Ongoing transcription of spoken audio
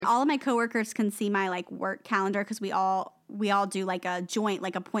all of my coworkers can see my like work calendar because we all do like a joint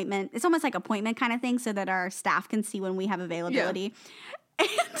like appointment. It's almost like appointment kind of thing so that our staff can see when we have availability. Yeah. And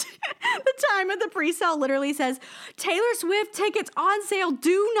the time of the pre-sale literally says, Taylor Swift tickets on sale.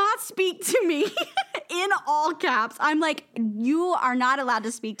 Do not speak to me in all caps. I'm like, you are not allowed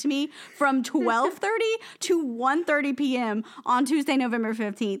to speak to me from 12:30 to 1:30 p.m. on Tuesday, November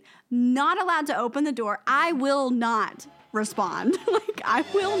 15th. Not allowed to open the door. I will not respond. Like, I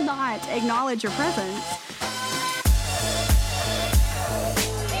will not acknowledge your presence.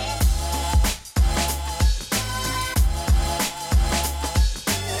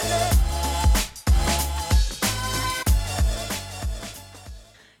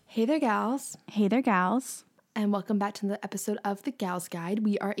 Hey there, gals. Hey there, gals. And welcome back to the episode of The Gals Guide.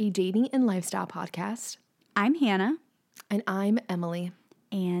 We are a dating and lifestyle podcast. I'm Hannah. And I'm Emily.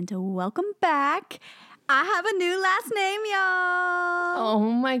 And welcome back. I have a new last name, y'all. Oh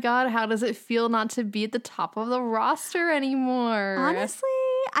my God, how does it feel not to be at the top of the roster anymore? Honestly,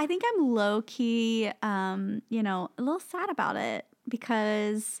 I think I'm low-key, a little sad about it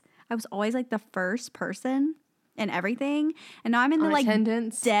because I was always like the first person and everything, and now I'm in the like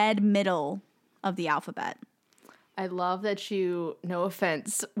dead middle of the alphabet. I love that you, no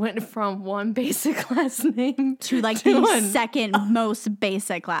offense, went from one basic last name to like the second most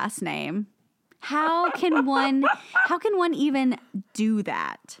basic last name. How can one even do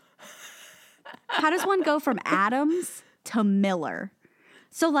that? How does one go from Adams to Miller?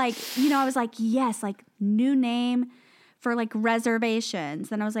 So like, I was like, yes, like new name for like reservations.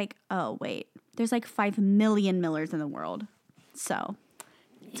 Then I was like, oh wait. There's like 5 million Millers in the world. So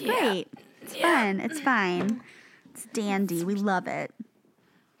it's great. It's fun. It's fine. It's dandy. We love it.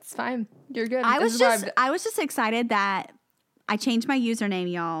 It's fine. You're good. I was just excited that I changed my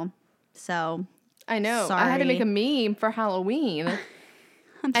username, y'all. So I know. Sorry. I had to make a meme for Halloween.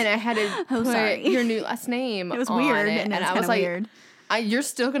 And I had to put your new last name. It was weird. And I was like, weird. You're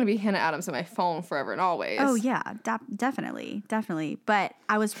still going to be Hannah Adams on my phone forever and always. Oh yeah, definitely. But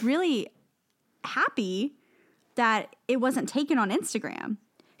I was really happy that it wasn't taken on Instagram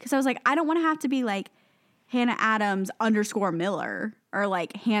because I was like, I don't want to have to be like Hannah Adams _Miller or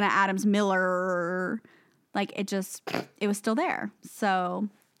like Hannah Adams Miller. Like it was still there. So,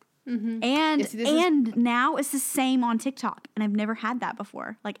 and now it's the same on TikTok, and I've never had that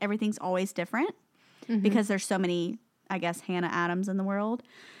before. Like everything's always different because there's so many, I guess, Hannah Adams in the world.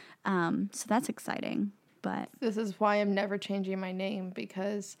 So that's exciting. But this is why I'm never changing my name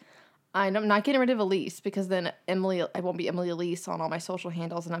because I'm not getting rid of Elise because then I won't be Emily Elise on all my social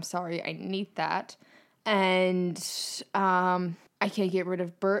handles, and I'm sorry, I need that. And I can't get rid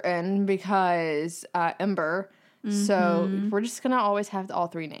of Burton because Ember. So we're just going to always have all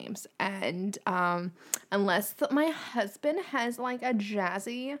 3 names. And unless my husband has like a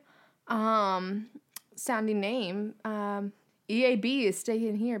jazzy sounding name, EAB is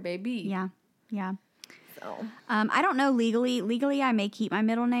staying here, baby. Yeah. So I don't know legally I may keep my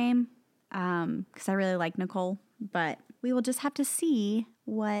middle name because I really like Nicole, but we will just have to see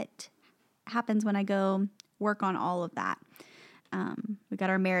what happens when I go work on all of that. We got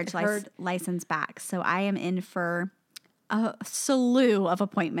our marriage license back, so I am in for a slew of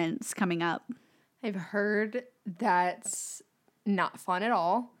appointments coming up. I've heard that's not fun at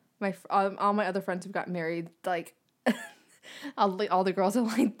all. All my other friends who've got married, like all the girls are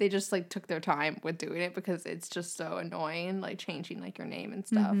like, they just like took their time with doing it because it's just so annoying, like changing like your name and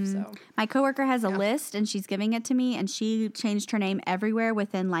stuff. So my coworker has a list and she's giving it to me, and she changed her name everywhere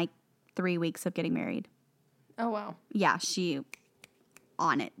within like 3 weeks of getting married. Oh wow. Yeah, she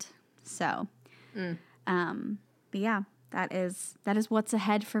on it. So, but yeah, that is what's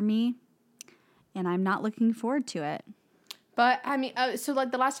ahead for me, and I'm not looking forward to it. But I mean, so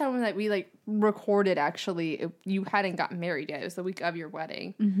like the last time that we like recorded, actually, you hadn't gotten married yet. It was the week of your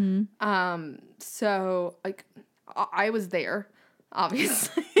wedding. So like I was there,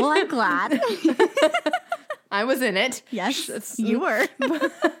 obviously. Well, I'm glad. I was in it. Yes, you were.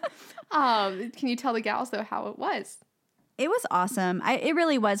 Can you tell the gals though how it was? It was awesome. It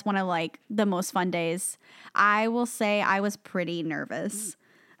really was one of like the most fun days. I will say I was pretty nervous.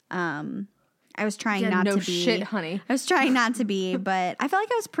 I was trying not to be. No shit, honey. I was trying not to be, but I felt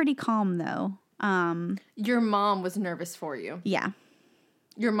like I was pretty calm though. Your mom was nervous for you. Yeah.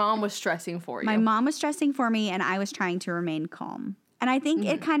 Your mom was stressing for you. My mom was stressing for me, and I was trying to remain calm. And I think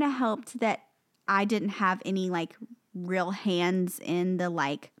it kind of helped that I didn't have any like real hands in the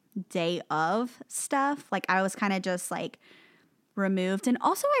like day of stuff. Like I was kind of just like removed. And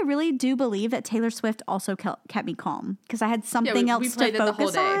also I really do believe that Taylor Swift also kept me calm because I had something else to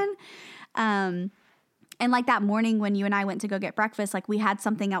focus on. And like that morning when you and I went to go get breakfast, like we had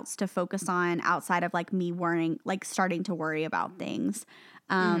something else to focus on outside of like me worrying, like starting to worry about things.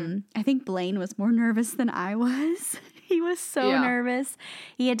 I think Blaine was more nervous than I was. He was so nervous.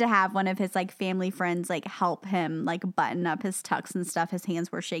 He had to have one of his like family friends like help him like button up his tux and stuff. His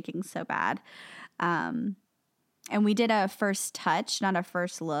hands were shaking so bad. And we did a first touch, not a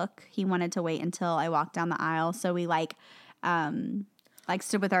first look. He wanted to wait until I walked down the aisle. So we like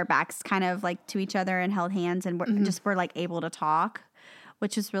stood with our backs kind of like to each other and held hands and were like able to talk,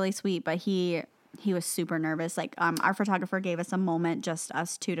 which was really sweet. But he was super nervous. Like our photographer gave us a moment, just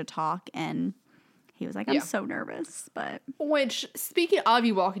us two, to talk, and he was like, I'm so nervous. But which, speaking of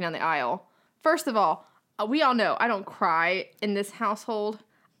you walking down the aisle, first of all, we all know I don't cry in this household.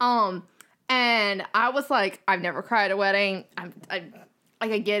 And I was like, I've never cried at a wedding.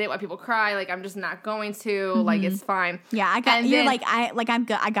 I get it why people cry. Like, I'm just not going to. Like, it's fine. Yeah, I got. And you're then, I'm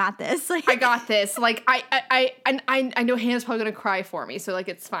good. I got this. Like, I got this. Like, I know Hannah's probably gonna cry for me, so like,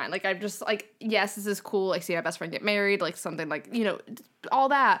 it's fine. Like, I'm just like, yes, this is cool. Like, see my best friend get married, like something like, you know, all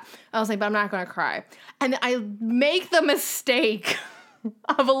that. I was like, but I'm not gonna cry. And I make the mistake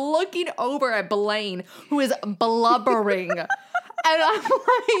of looking over at Blaine, who is blubbering, and I'm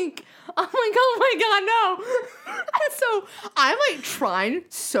like, oh my God, no. And so I'm like trying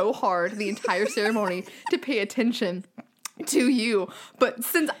so hard the entire ceremony to pay attention to you. But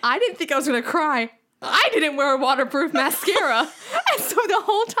since I didn't think I was going to cry, I didn't wear a waterproof mascara. And so the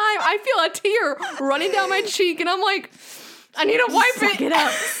whole time I feel a tear running down my cheek, and I'm like, I need to wipe Suck it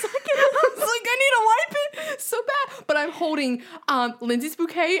up. Suck it up. I was like, I need to wipe it so bad. But I'm holding Lindsay's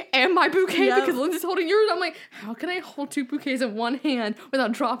bouquet and my bouquet because Lindsay's holding yours. I'm like, how can I hold two bouquets in one hand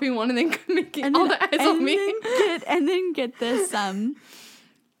without dropping one and then making all the eyes on me? And then get this I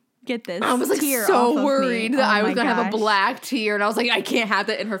was like tear so worried that I was going to have a black tear. And I was like, I can't have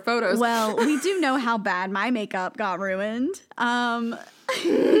that in her photos. Well, we do know how bad my makeup got ruined.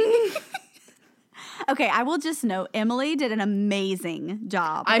 Okay, I will just note, Emily did an amazing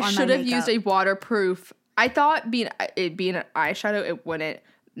job. I should have used a waterproof. I thought being an eyeshadow, it wouldn't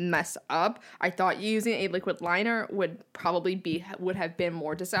mess up. I thought using a liquid liner would have been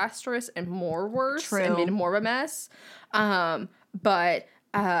more disastrous and more worse. True. And made more of a mess.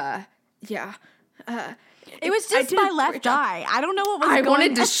 It was just my left eye. I don't know what was going on. I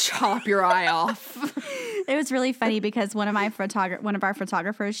wanted to chop your eye off. It was really funny because one of our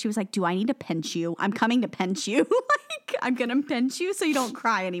photographers, she was like, do I need to pinch you? I'm coming to pinch you. Like, I'm going to pinch you so you don't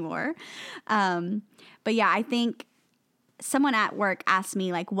cry anymore. But yeah, I think someone at work asked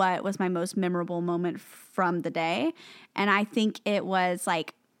me like what was my most memorable moment from the day. And I think it was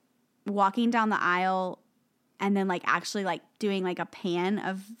like walking down the aisle and then like actually like doing like a pan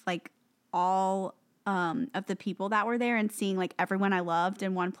of like all of the people that were there and seeing like everyone I loved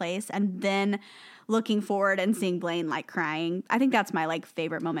in one place, and then looking forward and seeing Blaine like crying. I think that's my like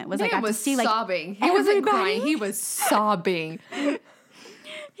favorite moment was like I was see like sobbing. He wasn't crying. He was sobbing.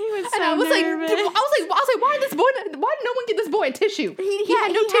 He was so and I was nervous. Like, why did no one get this boy a tissue? He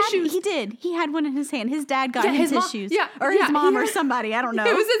had no tissues. He did. He had one in his hand. His dad got him tissues. Or his mom or somebody. I don't know.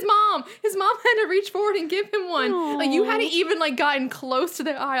 It was his mom. His mom had to reach forward and give him one. Aww. Like, you hadn't even like gotten close to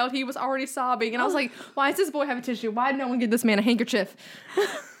the aisle. He was already sobbing. And I was like, why does this boy have a tissue? Why did no one get this man a handkerchief?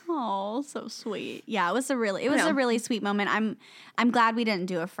 Oh, so sweet. Yeah, it was a really sweet moment. I'm glad we didn't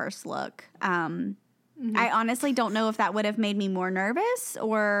do a first look. I honestly don't know if that would have made me more nervous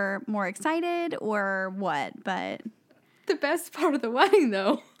or more excited or what, but the best part of the wedding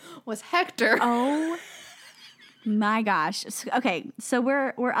though was Hector. Oh my gosh. Okay, so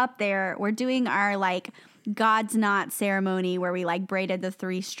we're up there. We're doing our like God's Knot ceremony where we like braided the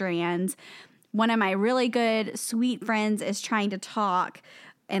 3 strands. One of my really good sweet friends is trying to talk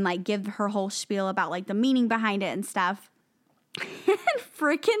and like give her whole spiel about like the meaning behind it and stuff. And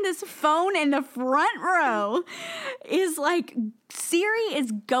freaking this phone in the front row is like, Siri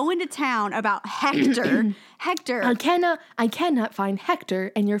is going to town about Hector. Hector. I cannot find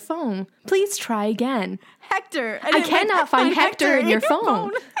Hector in your phone. Please try again. Hector. I cannot find Hector in your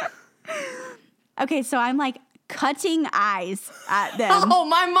phone. Okay, so I'm like cutting eyes at them. Oh,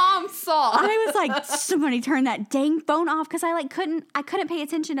 my mom saw. I was like, somebody turn that dang phone off because I couldn't pay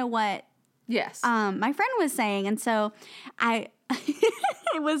attention to what my friend was saying. And so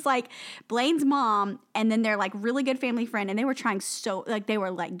it was like Blaine's mom and then their like really good family friend, and they were trying they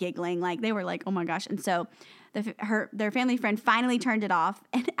were like giggling, like they were like, oh my gosh. And so their family friend finally turned it off.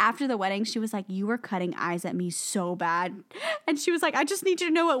 And after the wedding, she was like, you were cutting eyes at me so bad. And she was like, I just need you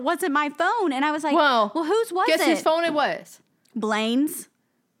to know it wasn't my phone. And I was like, well whose was it? Guess whose phone it was? Blaine's.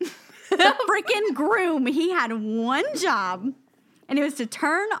 The freaking groom. He had one job, and it was to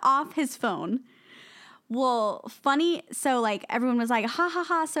turn off his phone. Well, funny. So like everyone was like, ha ha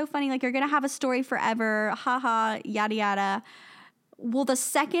ha, so funny. Like you're going to have a story forever. Ha ha, yada yada. Well, the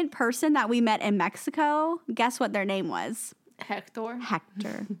second person that we met in Mexico, guess what their name was? Hector.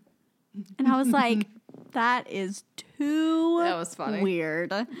 And I was like, that is too That was funny.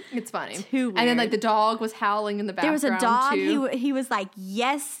 Weird. It's funny. Too weird. And then like the dog was howling in the background. There was a dog. Too. He was like,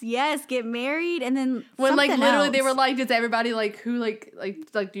 yes, get married. And then when like literally else. They were like, does everybody like who like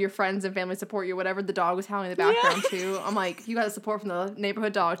do your friends and family support you? Whatever. The dog was howling in the background too. I'm like, you got the support from the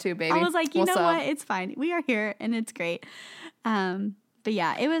neighborhood dog too, baby. I was like, you know what? It's fine. We are here and it's great. But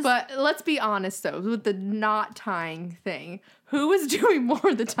yeah, it was. But let's be honest though, with the knot tying thing, who was doing more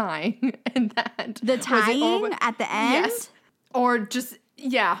of the tying in that? The tying at the end? Yes. Or just,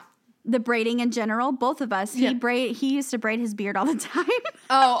 yeah. The braiding in general, both of us. Yeah. He used to braid his beard all the time.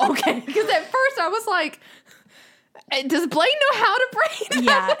 Oh, okay. Because at first I was like, does Blaine know how to braid?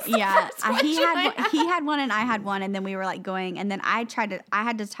 Yeah. He had one and I had one, and then we were like going, and then I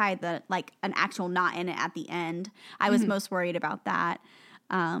had to tie the like an actual knot in it at the end. I was most worried about that.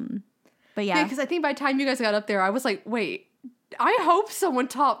 But yeah. Because I think by the time you guys got up there, I was like, wait, I hope someone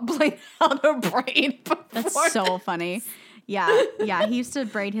taught Blaine how to braid before. That's so funny. Yeah. He used to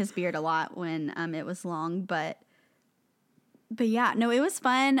braid his beard a lot when it was long, but yeah, no, it was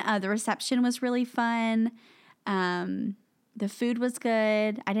fun. The reception was really fun. The food was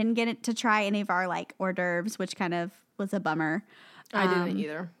good. I didn't get it to try any of our like hors d'oeuvres, which kind of was a bummer. I didn't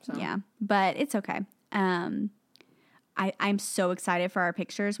either. So. Yeah, but it's okay. I'm so excited for our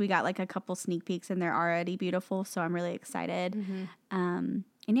pictures. We got like a couple sneak peeks and they're already beautiful. So I'm really excited. Mm-hmm. And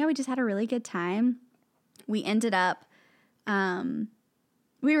yeah, we just had a really good time. We ended up,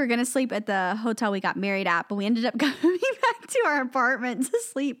 we were going to sleep at the hotel we got married at, but we ended up going back to our apartment to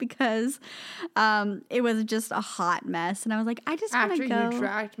sleep because it was just a hot mess. And I was like, I just want to go. After you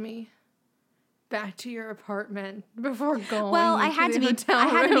dragged me back to your apartment before going. Well, I had to be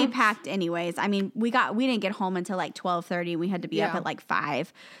room. packed anyways. I mean, we didn't get home until like 12:30. We had to be up at like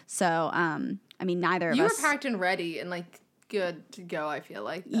 5. So, I mean, neither of us. You were packed and ready and like good to go, I feel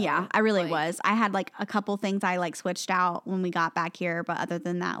like. Though. Yeah, I really was. I had like a couple things I like switched out when we got back here, but other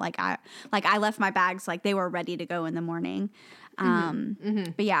than that, I left my bags like they were ready to go in the morning.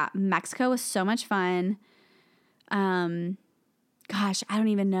 But yeah, Mexico was so much fun. Gosh, I don't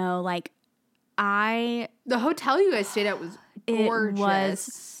even know. Like the hotel you guys stayed at was gorgeous. It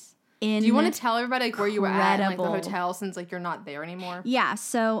was incredible. Do you want to tell everybody like where you were at in, like the hotel since like you're not there anymore? Yeah,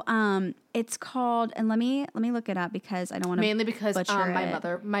 so it's called, and let me look it up because I don't want to mainly because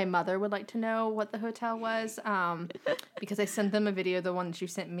my mother would like to know what the hotel was because I sent them a video, the one that you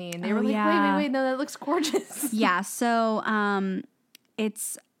sent me, and they were like, wait, no, that looks gorgeous. Yeah, so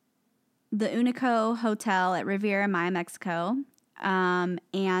it's the Unico Hotel at Riviera Maya, Mexico. And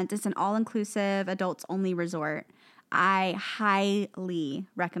it's an all-inclusive, adults-only resort. I highly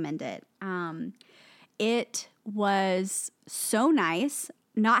recommend it. It was so nice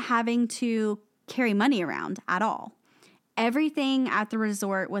not having to carry money around at all. Everything at the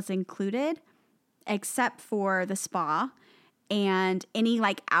resort was included except for the spa and any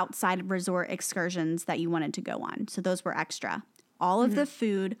like outside resort excursions that you wanted to go on. So those were extra. All of the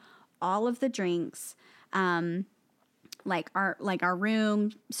food, all of the drinks, like our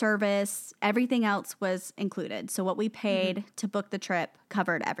room service, everything else was included. So what we paid to book the trip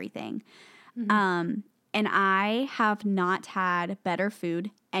covered everything. And I have not had better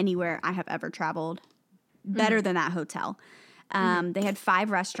food anywhere I have ever traveled, better than that hotel. They had 5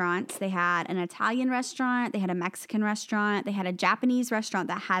 restaurants. They had an Italian restaurant. They had a Mexican restaurant. They had a Japanese restaurant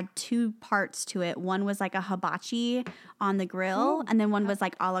that had 2 parts to it. One was like a hibachi on the grill, and then one was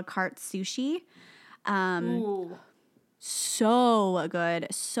like a la carte sushi. So good,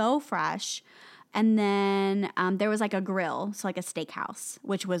 so fresh. And then there was like a grill, so like a steakhouse,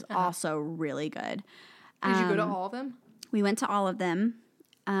 which was also really good. Did you go to all of them? We went to all of them,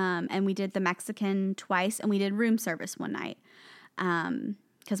 and we did the Mexican twice, and we did room service one night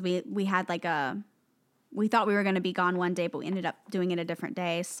because we had like we thought we were going to be gone one day, but we ended up doing it a different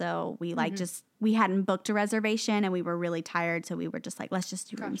day. So we like we hadn't booked a reservation, and we were really tired, so we were just like, let's just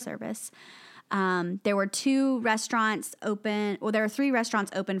do room service. There were 2 restaurants open. Well, there were 3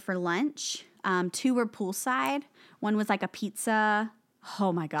 restaurants open for lunch. 2 were poolside. One was like a pizza.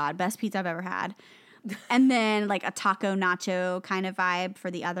 Oh my God, best pizza I've ever had. And then like a taco nacho kind of vibe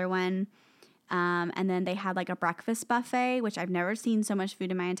for the other one. And then they had like a breakfast buffet, which I've never seen so much food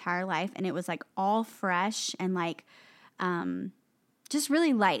in my entire life. And it was like all fresh and like just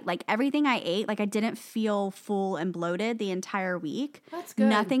really light. Like everything I ate, like I didn't feel full and bloated the entire week. That's good.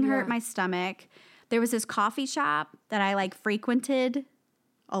 Nothing hurt my stomach. There was this coffee shop that I like frequented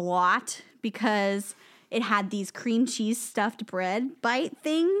a lot because it had these cream cheese stuffed bread bite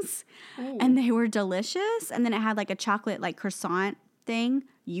things. Ooh. And they were delicious. And then it had like a chocolate like croissant thing.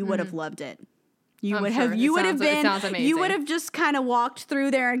 You would have loved it. You would have just kind of walked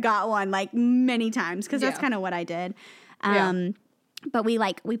through there and got one like many times because that's kind of what I did. But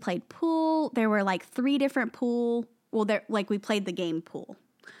we played pool. There were like 3 different pool. Well, we played the game pool.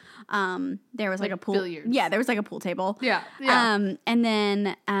 There was like a pool. Billiards. Yeah, there was like a pool table. Yeah. And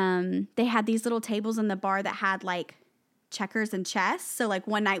then they had these little tables in the bar that had like checkers and chess. So like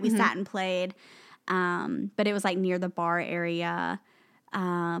one night we sat and played, but it was like near the bar area.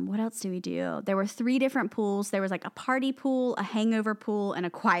 What else do we do? There were 3 different pools. There was like a party pool, a hangover pool, and a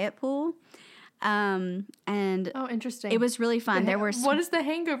quiet pool. And interesting. It was really fun. What is the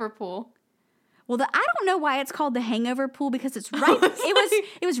hangover pool? Well, I don't know why it's called the hangover pool because it's right.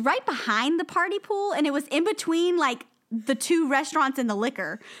 It was right behind the party pool, and it was in between like the 2 restaurants and the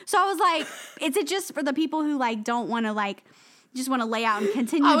liquor. So I was like, is it just for the people who like don't want to like just want to lay out and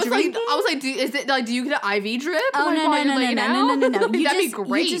continue drinking? I was like, do you get an IV drip? Oh, like, no. That'd be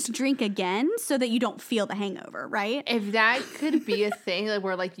great. You just drink again so that you don't feel the hangover, right? If that could be a thing, like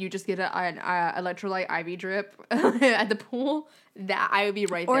where like you just get an electrolyte IV drip at the pool, that I would be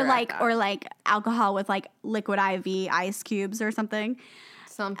right there. Or like alcohol with like liquid IV ice cubes or something.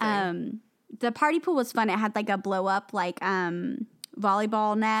 The party pool was fun. It had like a blow up like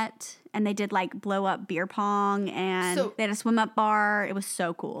volleyball net, and they did like blow up beer pong, and they had a swim up bar. It was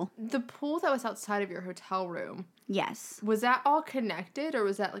so cool. The pool that was outside of your hotel room. Yes. Was that all connected, or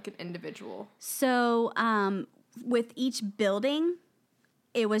was that like an individual? So, with each building,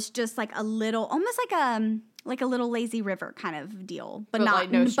 it was just like a little, almost like a little lazy river kind of deal, but not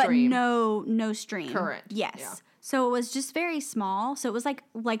like no stream. But no stream. Current. Yes. Yeah. So it was just very small. So it was like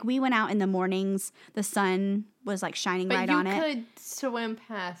we went out in the mornings. The sun was like shining right on it. But you could swim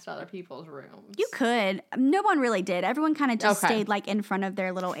past other people's rooms. You could. No one really did. Everyone kind of just stayed like in front of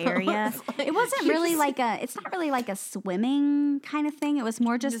their little area. It wasn't really like it's not really like a swimming kind of thing. It was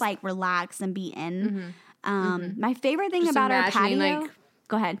more just like relax and be in. My favorite thing just about our patio. Like,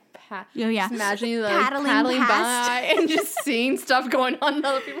 go ahead. Just imagining like paddling by and just seeing stuff going on in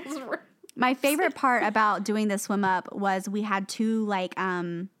other people's rooms. My favorite part about doing the swim up was we had 2 like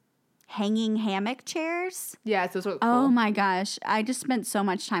hanging hammock chairs. Yeah, so cool. Oh my gosh. I just spent so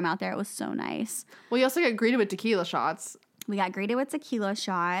much time out there. It was so nice. Well, you also got greeted with tequila shots. We got greeted with tequila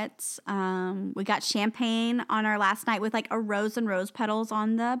shots. We got champagne on our last night with like a rose and rose petals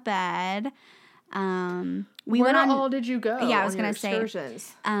on the bed. Where all did you go? Yeah, I was going to say.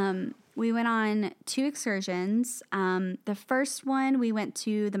 Excursions? We went on 2 excursions. The first one, we went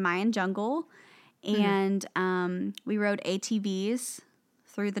to the Mayan jungle, and we rode ATVs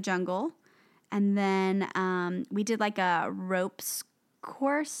through the jungle. And then we did like a ropes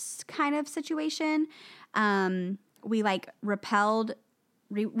course kind of situation. We like rappelled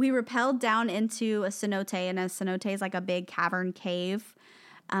down into a cenote, and a cenote is like a big cavern cave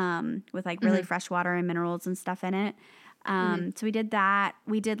with like really fresh water and minerals and stuff in it. So we did that.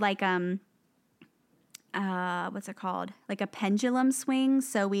 We did like, what's it called? Like a pendulum swing.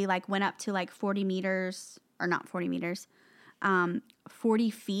 So we like went up to like 40 meters, or not 40 meters, 40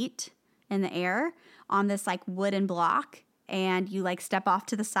 feet in the air on this like wooden block. And you like step off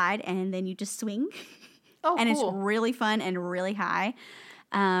to the side and then you just swing. Oh, and cool. It's really fun and really high.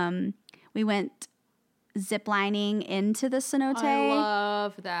 We went ziplining into the cenote. I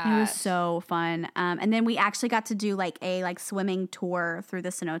love that. It was so fun. And then we actually got to do like a like swimming tour through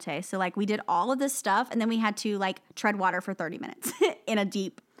the cenote. So like we did all of this stuff, and then we had to like tread water for 30 minutes in a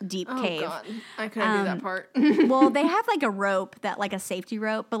deep cave. God. I couldn't do that part. Well, they have like a rope, that like a safety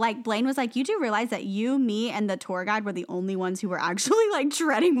rope, but like Blaine was like, you do realize that you, me, and the tour guide were the only ones who were actually like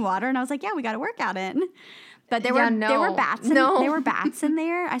treading water. And I was like, yeah, we got a workout in. But there were bats. There were bats in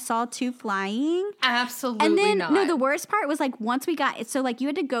there. I saw 2 flying. Absolutely and then, not. No, the worst part was like once we got so like you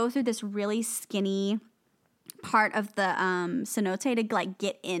had to go through this really skinny part of the cenote to like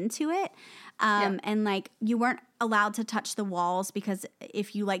get into it. And like you weren't allowed to touch the walls because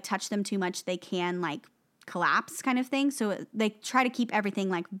if you like touch them too much, they can like collapse kind of thing. So they try to keep everything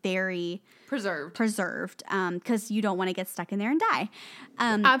like very preserved because you don't want to get stuck in there and die.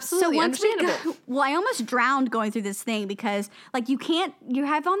 Absolutely, so understandable. I almost drowned going through this thing because like you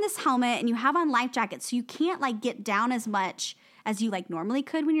have on this helmet and you have on life jackets, so you can't like get down as much as you like normally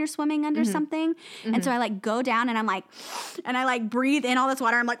could when you're swimming under something. And so I like go down and I like breathe in all this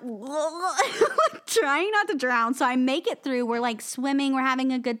water. I'm like trying not to drown. So I make it through. We're like swimming. We're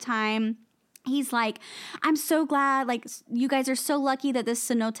having a good time. He's like, I'm so glad, like, you guys are so lucky that this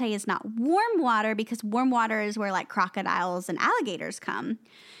cenote is not warm water, because warm water is where, like, crocodiles and alligators come.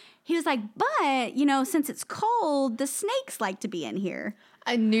 he was like, but, you know, since it's cold, the snakes like to be in here.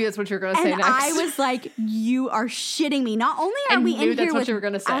 I knew that's what you were going to say And next. I was like, you are shitting me. Not only are we in here that's with, what you were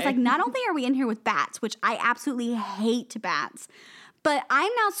going to say. I was like, not only are we in here with bats, which I absolutely hate bats, but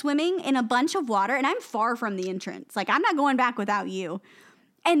I'm now swimming in a bunch of water and I'm far from the entrance. Like, I'm not going back without you.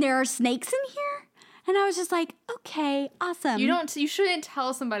 And there are snakes in here? And I was just like, okay, awesome. You shouldn't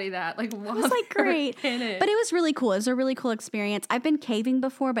tell somebody that. Like, I was like, great. But it was really cool. It was a really cool experience. I've been caving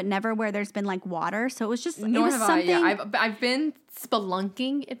before, but never where there's been like water. So it was just, Nor it was have something. I. Yeah, I've been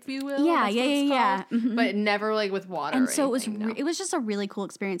spelunking, if you will. Yeah, that's what it's yeah. called, Mm-hmm. But never like with water. And or so anything, it was just a really cool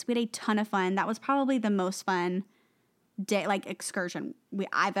experience. We had a ton of fun. That was probably the most fun day, like excursion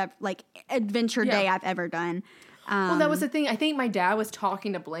adventure day I've ever done. Well, that was the thing. I think my dad was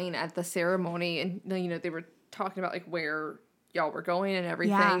talking to Blaine at the ceremony, and you know they were talking about like where y'all were going and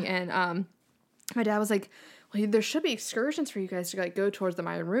everything. Yeah. And my dad was like, well, there should be excursions for you guys to like go towards the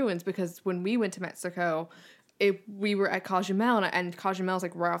Mayan ruins, because when we went to Mexico, we were at Cozumel, and Cozumel is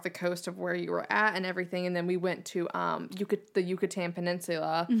like right off the coast of where you were at and everything. And then we went to the Yucatan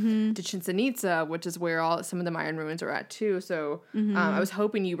Peninsula to Chichen Itza, which is where some of the Mayan ruins are at too. So I was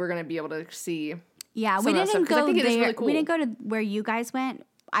hoping you were going to be able to see. Yeah, we didn't go there. Really cool. We didn't go to where you guys went.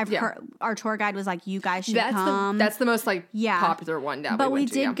 I've heard our tour guide was like, you guys should come. That's the most like popular one that but we went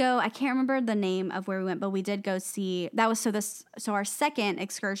to. But we did go, I can't remember the name of where we went, but we did go see, that was so our second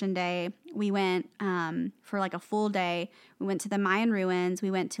excursion day, we went for like a full day. We went to the Mayan ruins.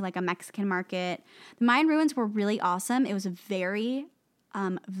 We went to like a Mexican market. The Mayan ruins were really awesome. It was very,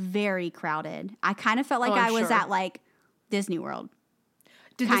 very crowded. I kind of felt like I was at like Disney World.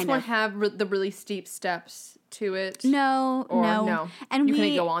 Did this one have the really steep steps to it? No. And you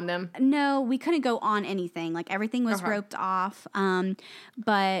couldn't go on them? No, we couldn't go on anything. Like everything was roped off. And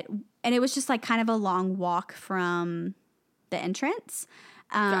it was just like kind of a long walk from the entrance.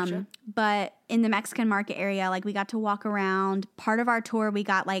 Gotcha. But in the Mexican market area, like we got to walk around. Part of our tour, we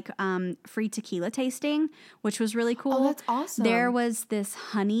got like free tequila tasting, which was really cool. Oh, that's awesome. There was this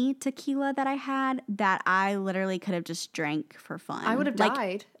honey tequila that I had that I literally could have just drank for fun. I would have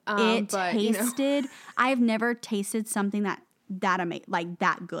died. It tasted. I've never tasted something that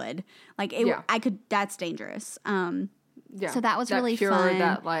good. Like it, I could. That's dangerous. So that was that really pure, fun.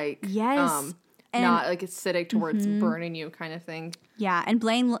 That like yes. And, not like acidic towards burning you kind of thing. Yeah, and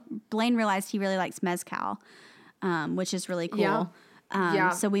Blaine realized he really likes mezcal, which is really cool. Yeah.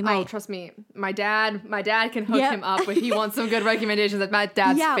 So we might. Oh, trust me, my dad can hook him up if he wants some good recommendations. That's my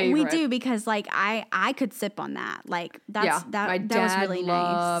dad's favorite. Yeah, we do, because like I could sip on that. Like that my that dad was really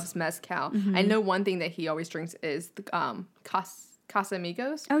loves nice. mezcal. I know one thing that he always drinks is the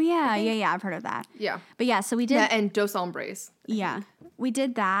Casamigos. Oh yeah, I've heard of that. Yeah, but yeah, so we did and Dos Hombres. Yeah, we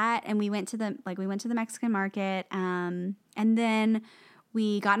did that, and we went to the Mexican market, and then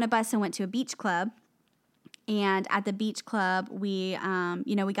we got in a bus and went to a beach club. And at the beach club, we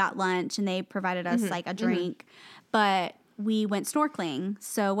we got lunch, and they provided us like a drink, but we went snorkeling.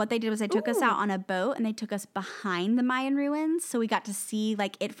 So what they did was they took us out on a boat, and they took us behind the Mayan ruins. So we got to see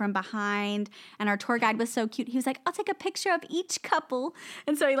like it from behind, and our tour guide was so cute. He was like, I'll take a picture of each couple.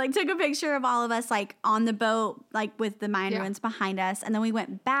 And so he like took a picture of all of us like on the boat, like with the Mayan ruins behind us. And then we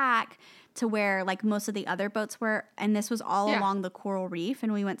went back to where like most of the other boats were, and this was all along the coral reef,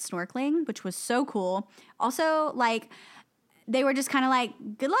 and we went snorkeling, which was so cool. Also, like they were just kind of like,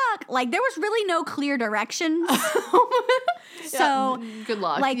 good luck. Like there was really no clear directions. So good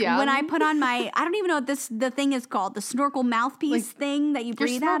luck. Like when I put on my, I don't even know what the thing is called, the snorkel mouthpiece thing that you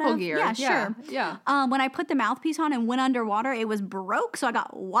breathe out of. Gear. Yeah, sure. Yeah. When I put the mouthpiece on and went underwater, it was broke. So I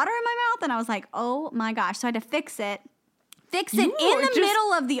got water in my mouth, and I was like, oh my gosh. So I had to fix it in the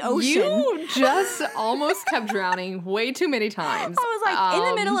middle of the ocean. You just almost kept drowning way too many times. I was like in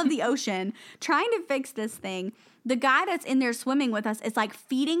the middle of the ocean trying to fix this thing. The guy that's in there swimming with us is like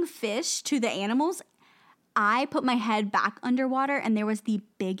feeding fish to the animals. I put my head back underwater, and there was the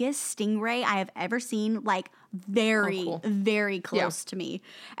biggest stingray I have ever seen, like very close to me.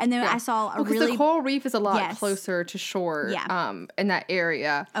 And then I saw a really... the coral reef is a lot closer to shore in that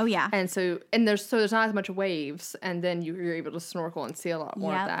area. Oh, yeah. And there's not as much waves, and then you're able to snorkel and see a lot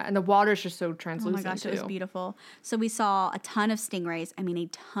more of that. And the water's just so translucent, oh my gosh, it was beautiful. So we saw a ton of stingrays. I mean, a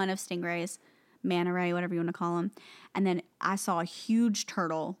ton of stingrays. Manta ray, whatever you want to call them. And then I saw a huge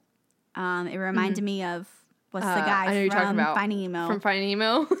turtle. It reminded me of... What's the guy I know you're talking about Finding Nemo? From Finding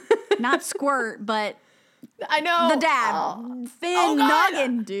Nemo? Not Squirt, but I know the dad. Finn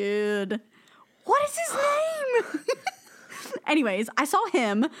Noggin, dude. What is his name? Anyways, I saw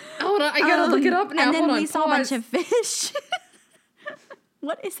him. Hold on, I gotta look it up now. And then we saw a bunch of fish.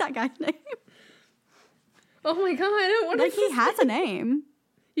 What is that guy's name? Oh my god, I don't want to. Like he has a name.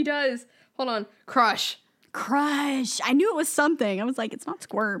 He does. Hold on. Crush. I knew it was something. I was like, it's not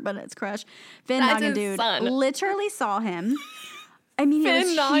Squirt, but it's Crush. Finn That's Noggin his Dude. son. Literally saw him. I mean, it was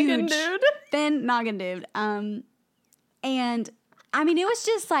Finn Noggin huge. Dude. Finn Noggin Dude. And I mean, it was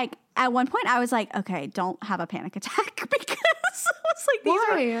just like, at one point I was like, okay, don't have a panic attack because I was like,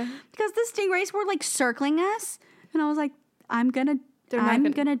 Why? Because the stingrays were like circling us. And I was like, I'm gonna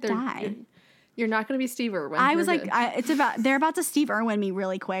die. You're not gonna be Steve Irwin. I was like, they're about to Steve Irwin me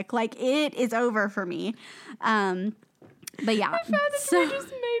really quick. Like, it is over for me. But yeah. I found that we just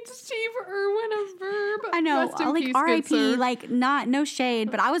made Steve Irwin a verb. I know. Rest in Like, peace, R.I.P. Like, no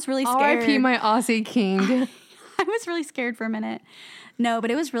shade, but I was really scared. R.I.P. my Aussie king. I was really scared for a minute. No, but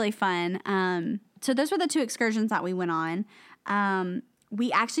it was really fun. So those were the 2 excursions that we went on.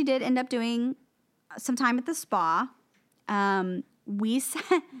 We actually did end up doing some time at the spa. We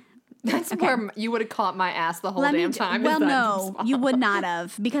said... That's where you would have caught my ass the whole damn time. Well, no, you would not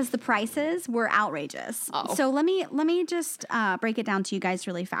have, because the prices were outrageous. Oh. So let me just break it down to you guys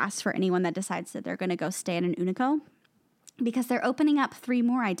really fast for anyone that decides that they're going to go stay at an Unico, because they're opening up 3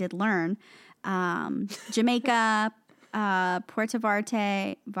 more. I did learn Jamaica, Puerto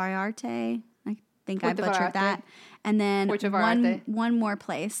Vallarta. I think I butchered that, and then one more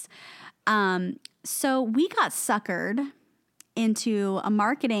place. So we got suckered into a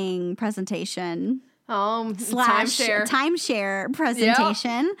marketing presentation timeshare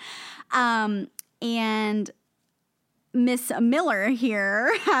presentation. Yep. And Miss Miller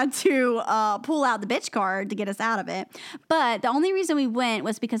here had to pull out the bitch card to get us out of it. But the only reason we went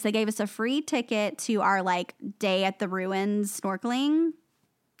was because they gave us a free ticket to our like day at the ruins snorkeling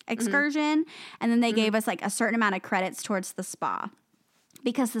excursion. And then they gave us like a certain amount of credits towards the spa,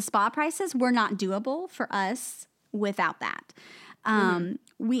 because the spa prices were not doable for us without that.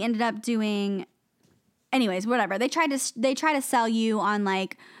 We ended up doing, anyways, whatever. They try to sell you on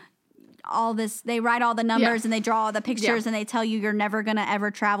like all this. They write all the numbers and they draw all the pictures and they tell you you're never going to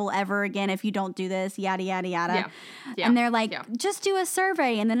ever travel ever again if you don't do this, yada, yada, yada. Yeah. And they're like, just do a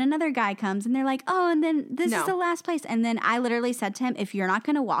survey. And then another guy comes and they're like, oh, and then this is the last place. And then I literally said to him, if you're not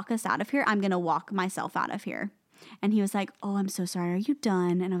going to walk us out of here, I'm going to walk myself out of here. And he was like, oh, I'm so sorry. Are you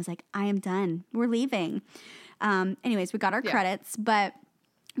done? And I was like, I am done. We're leaving. Anyways, we got our credits, but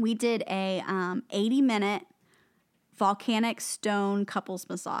we did a 80-minute volcanic stone couples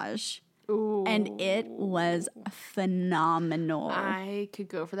massage. Ooh. And it was phenomenal. I could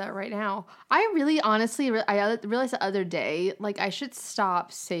go for that right now. I really honestly, I realized the other day, like, I should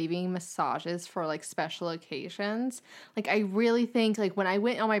stop saving massages for, like, special occasions. Like, I really think, like, when I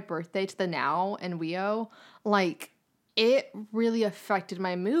went on my birthday to the Now in Weo, like, it really affected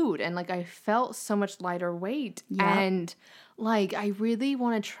my mood, and like I felt so much lighter weight. Yep. And like I really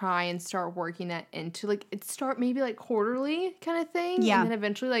want to try and start working that into like start maybe like quarterly kind of thing, and then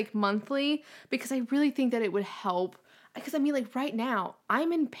eventually like monthly, because I really think that it would help. Because I mean, like right now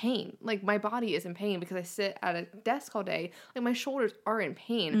I'm in pain, like my body is in pain because I sit at a desk all day. Like my shoulders are in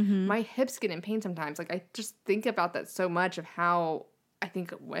pain, my hips get in pain sometimes. Like I just think about that so much, of how I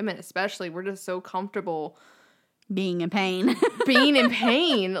think women especially, we're just so comfortable being in pain,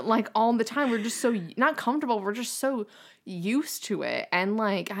 like all the time. We're just so not comfortable. We're just so used to it. And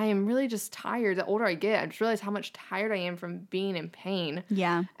like, I am really just tired. The older I get, I just realize how much tired I am from being in pain.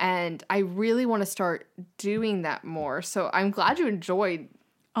 Yeah. And I really want to start doing that more. So I'm glad you enjoyed.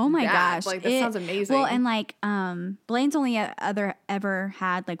 Oh my gosh. Like, that sounds amazing. Well, and like, Blaine's only ever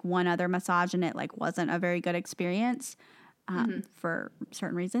had like one other massage, and it like wasn't a very good experience, for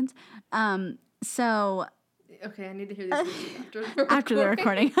certain reasons. So okay, I need to hear this after the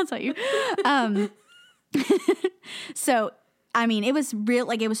recording. I'll tell you. So, I mean, it was real.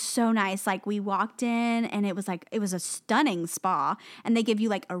 Like, it was so nice. Like, we walked in, and it was like it was a stunning spa, and they give you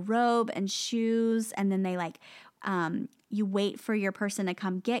like a robe and shoes, and then they like you wait for your person to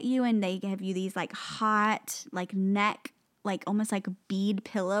come get you, and they give you these like hot like neck, like almost like bead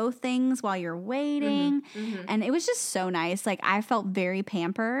pillow things while you're waiting, and it was just so nice. Like, I felt very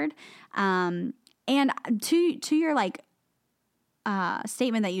pampered. And to your like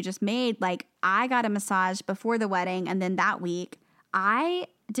statement that you just made, like I got a massage before the wedding, and then that week I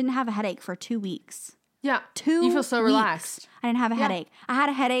didn't have a headache for 2 weeks. Yeah, you feel so relaxed. I didn't have a headache. I had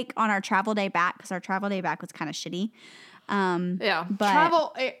a headache on our travel day back because our travel day back was kind of shitty. But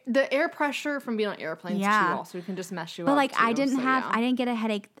the air pressure from being on airplanes too, also can just mess you up. But like too, I didn't get a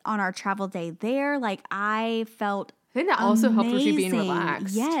headache on our travel day there. Like I felt. I think that also helped with you being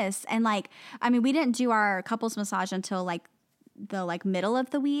relaxed. Yes. And like, I mean, we didn't do our couples massage until like the like middle of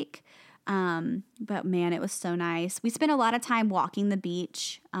the week. But man, it was so nice. We spent a lot of time walking the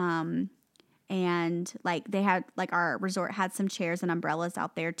beach. And And like they had like our resort had some chairs and umbrellas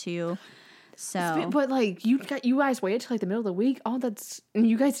out there too. So, but like you guys waited till like the middle of the week. Oh, and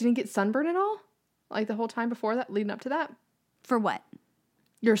you guys didn't get sunburned at all, like the whole time before that, leading up to that. For what?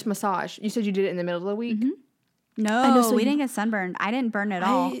 Your massage. You said you did it in the middle of the week. Mm-hmm. No, so we didn't get sunburned. I didn't burn at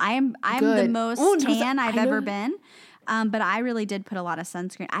all. I'm the most tan I've ever been. But I really did put a lot of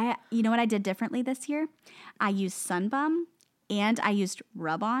sunscreen. You know what I did differently this year? I used Sun Bum and I used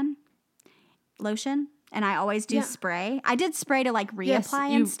rub-on lotion. And I always do spray. I did spray to like reapply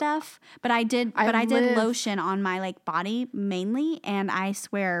and stuff, but I did lotion on my like body mainly, and I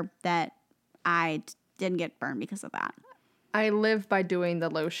swear that I didn't get burned because of that. I live by doing the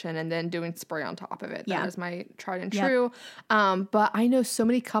lotion and then doing spray on top of it. That is my tried and true. But I know so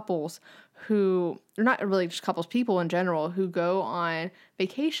many couples who, or not really just couples, people in general, who go on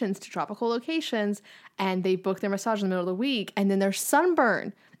vacations to tropical locations and they book their massage in the middle of the week and then they're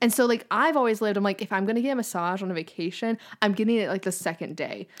sunburned. And so, like, I've always lived, I'm like, if I'm going to get a massage on a vacation, I'm getting it, like, the second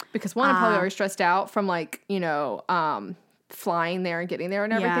day. Because, one, I'm probably already stressed out from, like, you know, flying there and getting there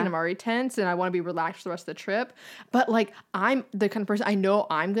and everything. I'm already tense, and I want to be relaxed for the rest of the trip. But, like, I'm the kind of person, I know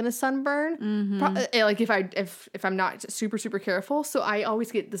I'm going to sunburn. Like, if I'm not super, super careful. So, I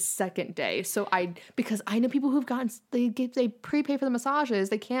always get the second day. So, because I know people who've gotten, they prepay for the massages.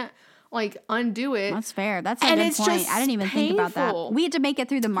 They can't, like, undo it. That's fair. That's a good point. I didn't even think about that. We had to make it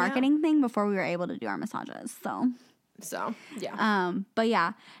through the marketing thing before we were able to do our massages. So yeah. But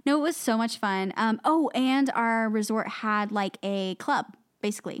yeah, no, it was so much fun. And our resort had like a club,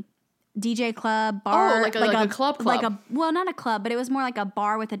 basically. DJ club, bar. Oh, like a club. Like well, not a club, but it was more like a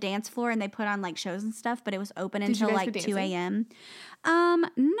bar with a dance floor, and they put on like shows and stuff, but it was open until like 2 a.m.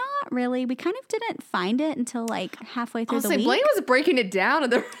 Not really. We kind of didn't find it until like halfway through the week. Blaine was breaking it down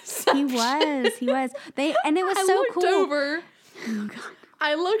at the reception. He was. And it was so cool. Oh, God.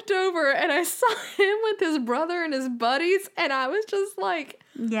 I looked over and I saw him with his brother and his buddies, and I was just like,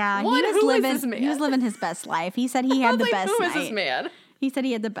 yeah, who is this man? He was living his best life. He said he had the best night. Who is this man? He said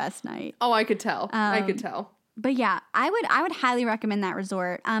he had the best night. Oh, I could tell. I could tell. But yeah, I would highly recommend that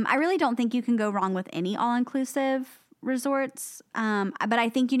resort. I really don't think you can go wrong with any all-inclusive resorts. But I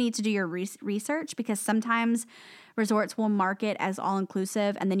think you need to do your research, because sometimes resorts will market as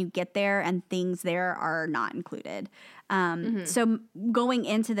all-inclusive and then you get there and things there are not included. So going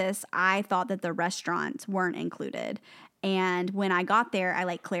into this, I thought that the restaurants weren't included. And when I got there, I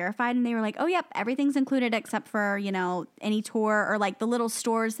like clarified, and they were like, oh, yep, everything's included except for, you know, any tour or like the little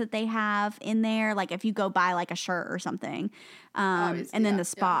stores that they have in there. Like if you go buy like a shirt or something, and then the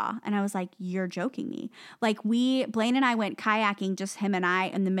spa. And I was like, you're joking me. Like Blaine and I went kayaking, just him and I,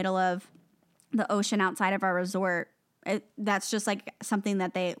 in the middle of the ocean outside of our resort. That's just like something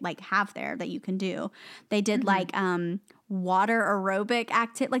that they like have there that you can do. They did like water aerobic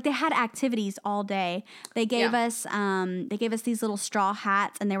like they had activities all day. They gave us these little straw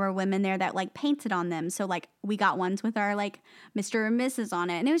hats, and there were women there that like painted on them. So like we got ones with our like Mr. and Mrs. on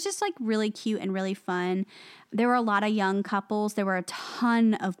it, and it was just like really cute and really fun. There were a lot of young couples. There were a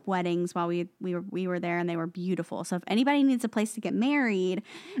ton of weddings while we were there, and they were beautiful. So if anybody needs a place to get married,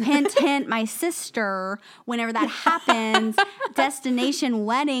 hint, hint, my sister, whenever that happens, destination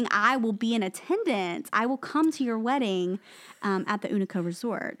wedding, I will be in attendance. I will come to your wedding at the Unico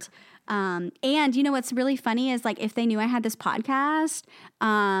Resort. And you know what's really funny is like if they knew I had this podcast,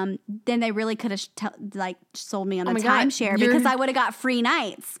 then they really could have sold me on a timeshare, because I would have got free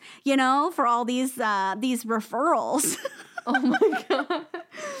nights, you know, for all these referrals. Oh my God.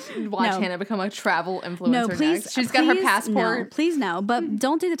 Watch Hannah become a travel influencer next. She's got her passport. No, please no. But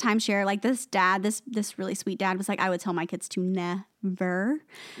don't do the timeshare. Like this dad, this really sweet dad was like, I would tell my kids to never.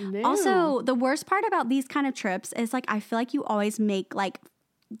 No. Also, the worst part about these kind of trips is like I feel like you always make like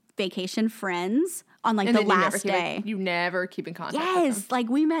vacation friends on like the last day. You never keep in contact. Yes, like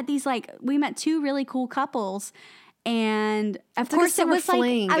we met two really cool couples, and of course it was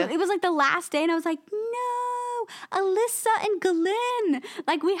it was like the last day, and I was like, no, Alyssa and Glenn,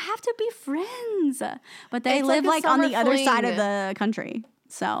 like we have to be friends. But they live like on the other side of the country.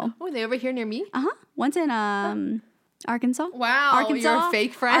 So are they over here near me? One's in Arkansas. Wow, Arkansas, you're a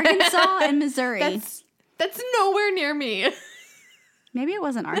fake friend. Arkansas and Missouri. That's nowhere near me. Maybe it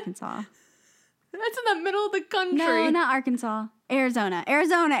wasn't Arkansas. That's in the middle of the country. No, not Arkansas. Arizona,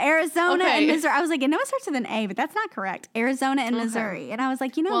 and Missouri. I was like, I know it starts with an A, but that's not correct. Arizona and Missouri. And I was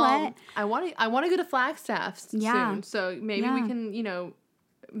like, you know what? I want to go to Flagstaff soon. So maybe we can, you know,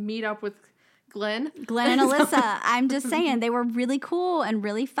 meet up with Glenn and Alyssa. I'm just saying, they were really cool and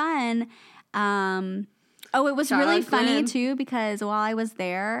really fun. Oh, it was Shout really out funny Glenn. too because while I was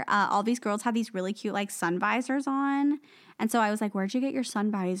there, all these girls had these really cute like sun visors on. And so I was like, where'd you get your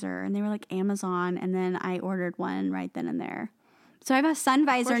sun visor? And they were like, Amazon. And then I ordered one right then and there. So I have a sun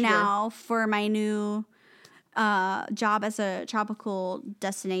visor now for my new job as a tropical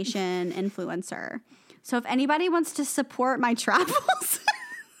destination influencer. So if anybody wants to support my travels,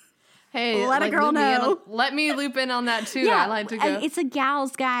 hey, let a girl know. Let me loop in on that too. I like to go. It's a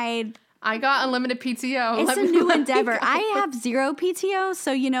gal's guide. I got unlimited PTO. It's a new endeavor. I have 0 PTO,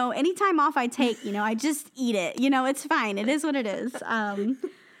 so any time off I take, I just eat it. It's fine. It is what it is.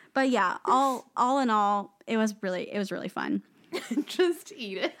 But yeah, all in all, it was really fun. Just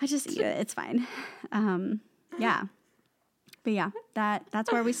eat it. I just eat it. It's fine. Yeah. But yeah,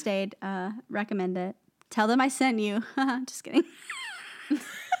 that's where we stayed. Recommend it. Tell them I sent you. Just kidding.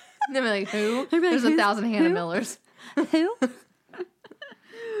 They're like, who? They're like, There's 1,000 Hannah Millers. Who?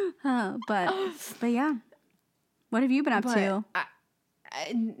 But yeah. What have you been up to?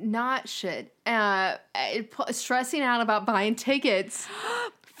 Not shit. Stressing out about buying tickets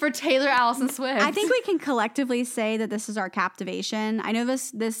for Taylor Allison Swift. I think we can collectively say that this is our captivation. I know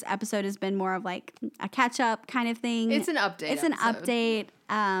this episode has been more of like a catch up kind of thing. It's an update. It's an update.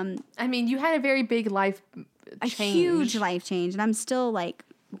 I mean, you had a very big life change. A huge life change. And I'm still like,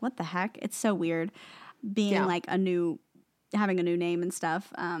 what the heck? It's so weird being like having a new name and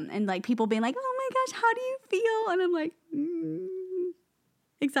stuff. And like people being like, oh my gosh, how do you feel? And I'm like,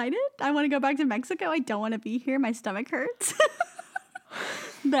 excited. I want to go back to Mexico. I don't want to be here. My stomach hurts.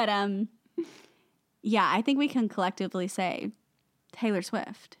 But yeah, I think we can collectively say Taylor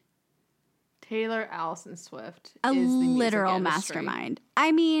Swift. Taylor Allison Swift A is the literal music industry. mastermind.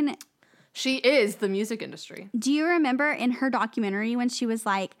 I mean, she is the music industry. do you remember in her documentary when she was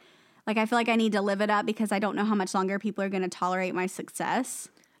like I feel like I need to live it up because I don't know how much longer people are going to tolerate my success?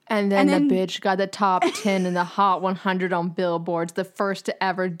 And then the bitch got the top 10 in the Hot 100 on Billboards, the first to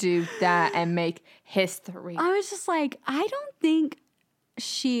ever do that and make history. I was just like, I don't think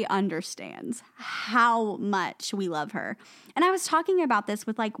she understands how much we love her. And I was talking about this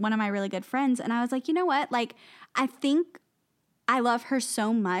with like one of my really good friends, and I was like, you know what? Like, I think I love her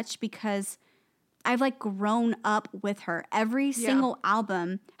so much because I've like grown up with her. Every single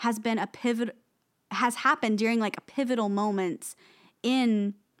album has been has happened during like a pivotal moments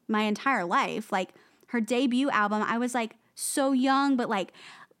in my entire life. Like her debut album, I was like so young, but like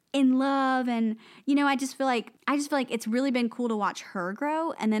in love. And, I just feel like it's really been cool to watch her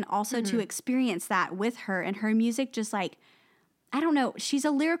grow. And then also to experience that with her and her music, just like, I don't know, she's a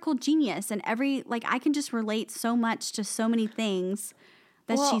lyrical genius. And I can just relate so much to so many things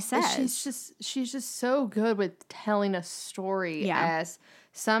that she says. She's just so good with telling a story as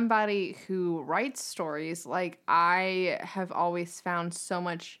somebody who writes stories. Like, I have always found so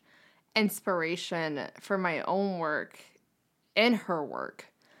much inspiration for my own work in her work.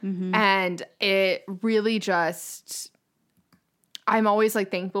 Mm-hmm. And it really just, I'm always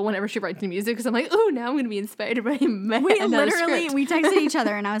like thankful whenever she writes new music because I'm like, oh, now I'm going to be inspired by we texted each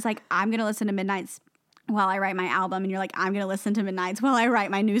other and I was like, I'm going to listen to Midnight's while I write my album, and you're like, I'm gonna listen to Midnight's while I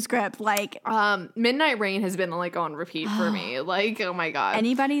write my new script. Like, Midnight Rain has been like on repeat for me. Like, oh my god!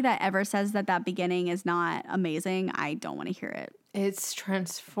 Anybody that ever says that beginning is not amazing, I don't want to hear it. It's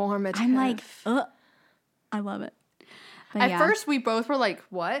transformative. I'm like, I love it. But At first, we both were like,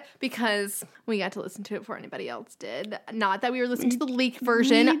 what? Because we got to listen to it before anybody else did. Not that we were listening to the leaked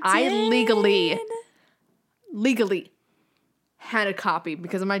version. I legally had a copy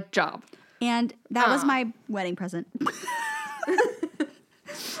because of my job. And that was my wedding present.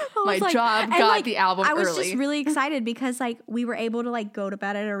 My job got the album early. I was just really excited because like we were able to like go to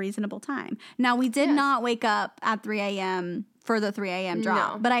bed at a reasonable time. Now we did not wake up at 3 a.m. for the 3 a.m.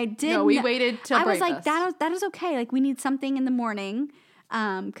 drop, but I did. No, we waited till I was like, us. that is okay. Like we need something in the morning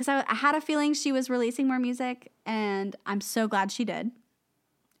because I had a feeling she was releasing more music, and I'm so glad she did.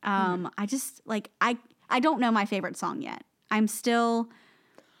 I just like I don't know my favorite song yet. I'm still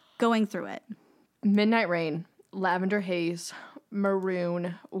going through it. Midnight Rain, Lavender Haze,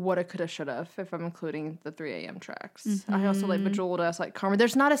 Maroon, Woulda, Coulda, Shoulda, if I'm including the 3 a.m. tracks. Mm-hmm. I also like Bejeweled, I also like Karma.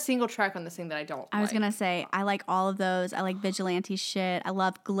 There's not a single track on this thing that I don't like. I was going to say, I like all of those. I like Vigilante shit. I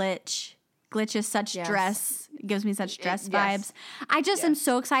love Glitch. Glitch is such dress. It gives me such dress vibes. I just am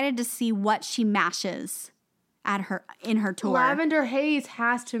so excited to see what she mashes in her tour. Lavender Haze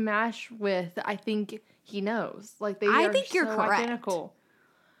has to mash with, I think He Knows. Like I think you're correct. Identical.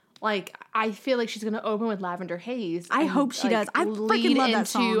 Like, I feel like she's going to open with Lavender Haze. I hope she does. I freaking love that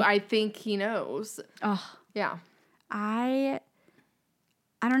song. I think He Knows. Oh. Yeah. I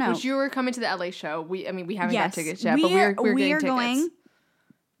don't know. Which you were coming to the LA show. We haven't got tickets yet, but we're getting tickets.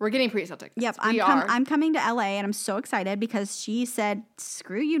 We're getting pre-sale tickets. Yep, I'm coming to LA, and I'm so excited because she said,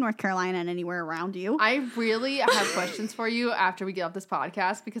 "Screw you, North Carolina, and anywhere around you." I really have questions for you after we get off this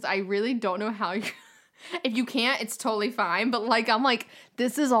podcast because I really don't know how you. If you can't, it's totally fine. But like, I'm like,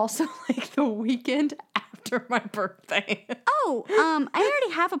 this is also like the weekend after my birthday. Oh, I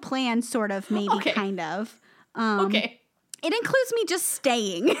already have a plan, sort of, maybe, kind of. Okay. It includes me just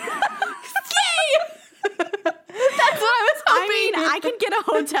staying. Yay! That's what I was hoping. I mean, I can get a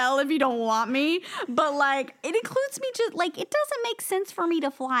hotel if you don't want me, but like, it includes me just like, it doesn't make sense for me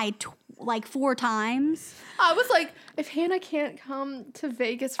to fly like 4 times. I was like, if Hannah can't come to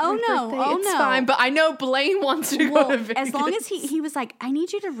Vegas for her birthday, it's no. fine. But I know Blaine wants to go to Vegas. As long as he was like, I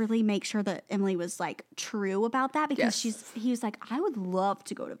need you to really make sure that Emily was like true about that because he was like, I would love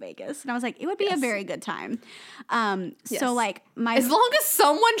to go to Vegas. And I was like, it would be a very good time. So like as long as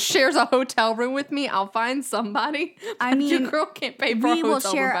someone shares a hotel room with me, I'll find somebody. I mean, your girl can't pay for a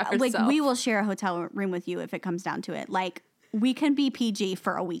hotel room by herself. Like, we will share a hotel room with you if it comes down to it. Like, we can be PG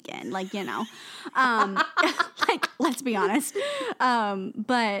for a weekend, like, you know, like, let's be honest.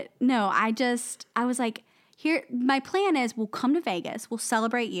 But no, I was like, here, my plan is we'll come to Vegas. We'll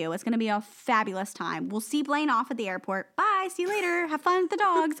celebrate you. It's going to be a fabulous time. We'll see Blaine off at the airport. Bye. See you later. Have fun with the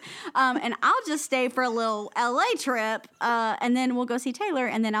dogs. And I'll just stay for a little LA trip. And then we'll go see Taylor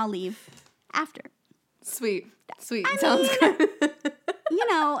and then I'll leave after. Sweet. Sounds good. You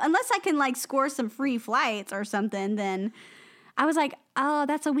know, unless I can like score some free flights or something, then I was like, oh,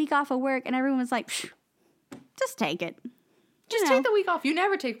 that's a week off of work. And everyone was like, just take it. Just take the week off. You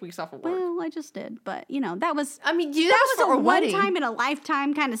never take weeks off of work. Well, I just did. But, you know, that was... I mean, that was for a wedding. one time in a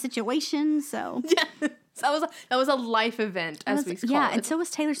lifetime kind of situation, so... Yeah. So that was a life event, as we call it. Yeah, and so was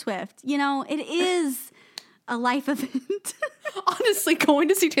Taylor Swift. You know, it is a life event. Honestly, going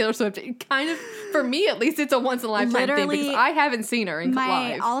to see Taylor Swift, it kind of, for me at least, it's a once-in-a-lifetime thing because I haven't seen her in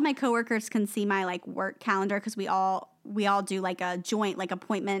live. All of my coworkers can see my, like, work calendar because we all do, like, a joint, like,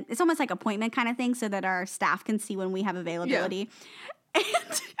 appointment. It's almost like appointment kind of thing so that our staff can see when we have availability. Yeah. And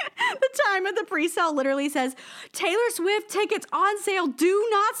the time of the pre-sale literally says, Taylor Swift tickets on sale, do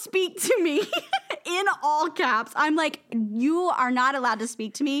not speak to me, in all caps. I'm like, you are not allowed to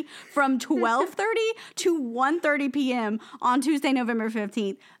speak to me from 12:30 to 1:30 p.m. on Tuesday, November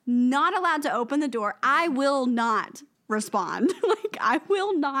 15th. Not allowed to open the door. I will not respond. Like, I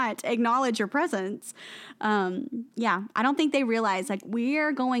will not acknowledge your presence. Yeah, I don't think they realize, like,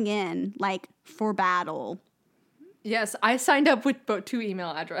 we're going in, like, for battle. Yes, I signed up with both 2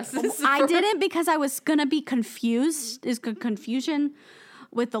 email addresses. I didn't because I was going to be confused. There's confusion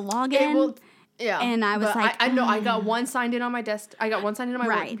with the login. Yeah. And I was like... I know, I got one signed in on my desk. I got one signed in on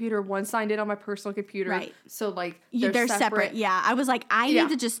my work computer, one signed in on my personal computer. Right. So, like, they're separate. Yeah. I was like, I need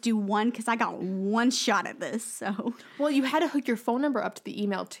to just do one because I got one shot at this, so... Well, you had to hook your phone number up to the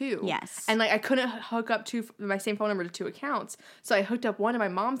email, too. Yes. And, like, I couldn't hook up my same phone number to 2 accounts. So I hooked up one to my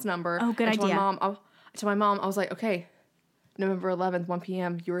mom's number. Oh, good idea. To my mom, I was like, okay, November 11th, 1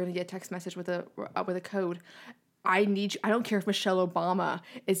 p.m., you're going to get a text message with a code. I need you. I don't care if Michelle Obama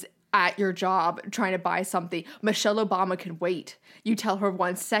is at your job trying to buy something. Michelle Obama can wait. You tell her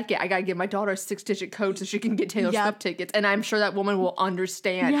 1 second, I got to give my daughter a 6-digit code so she can get Taylor Swift tickets. And I'm sure that woman will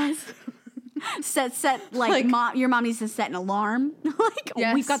understand. Yes. set your mom needs to set an alarm. Like,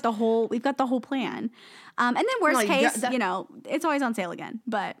 yes. We've got the whole plan. And then worst case, you know, it's always on sale again.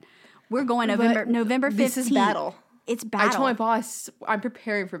 But we're going November 15th. This is battle. It's battle. I told my boss, I'm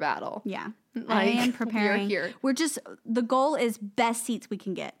preparing for battle. Yeah. I am preparing. We're just, the goal is best seats we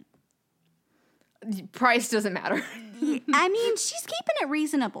can get. Price doesn't matter. I mean, she's keeping it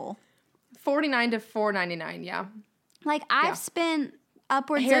reasonable. $49 to $4.99, yeah. Like, I've spent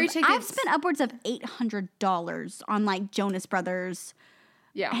upwards of $800 on, like, Jonas Brothers,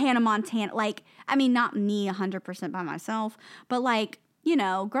 Hannah Montana. Like, I mean, not me 100% by myself, but, like, you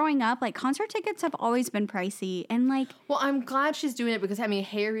know, growing up, like, concert tickets have always been pricey, and, like... Well, I'm glad she's doing it because, I mean,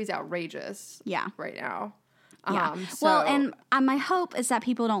 Harry's outrageous right now. Yeah. Well, and my hope is that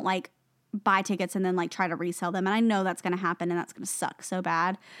people don't, like, buy tickets and then, like, try to resell them, and I know that's going to happen, and that's going to suck so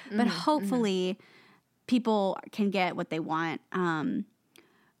bad, but hopefully people can get what they want.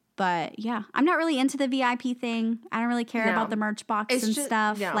 But, yeah, I'm not really into the VIP thing. I don't really care about the merch box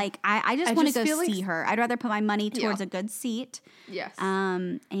stuff. No. Like, I just want to go see her. I'd rather put my money towards a good seat. Yes.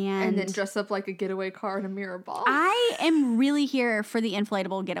 And then dress up like a getaway car in a mirror ball. I am really here for the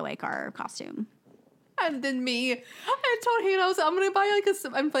inflatable getaway car costume. And then me, I told Hannah, I'm going to buy, like,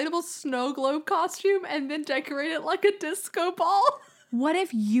 an inflatable snow globe costume and then decorate it like a disco ball. What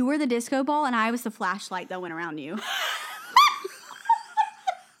if you were the disco ball and I was the flashlight that went around you?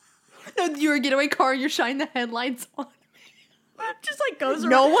 No, you're a getaway car, you're shining the headlights on me. Just like goes around.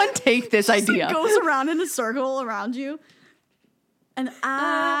 No one take this idea. Like goes around in a circle around you. And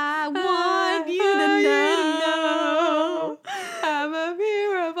I want you to know I'm a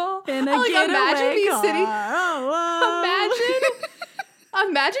miracle. in a imagine me car. sitting. Oh,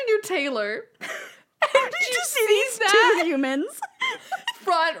 Imagine you're Taylor. Did you see these two humans?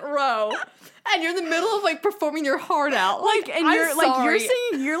 Front row. And you're in the middle of like performing your heart out. Like, and I'm you're like sorry. you're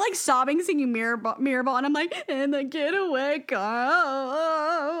singing, you're like sobbing, singing Mirrorball, and I'm like, in the getaway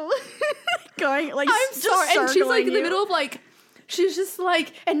car, going like, I'm just sorry. And she's like in the you. middle of like, she's just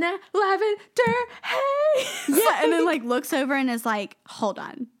like, and that lavender haze. Yeah, and then like looks over and is like, hold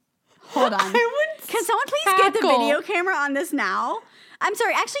on. Can someone please get the cackle. video camera on this now? I'm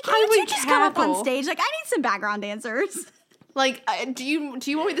sorry. Actually, can I you would two just come up on cackle. stage? Like, I need some background dancers. Like, do you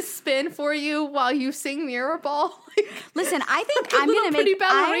want me to spin for you while you sing Mirrorball? Listen, I think Like a I'm little gonna pretty make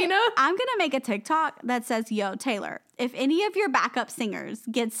ballerina? I'm gonna make a TikTok that says, "Yo, Taylor, if any of your backup singers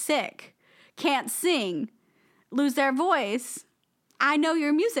get sick, can't sing, lose their voice, I know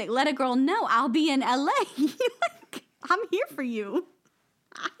your music. Let a girl know. I'll be in LA. Like, I'm here for you.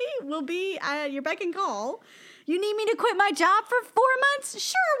 I will be at your beck and call." You need me to quit my job for 4 months?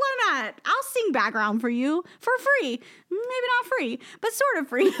 Sure, why not? I'll sing background for you for free. Maybe not free, but sort of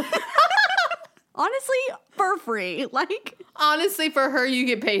free. Honestly, for free. Like, Honestly, for her, you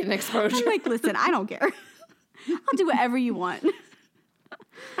get paid in exposure. I'm like, listen, I don't care. I'll do whatever you want.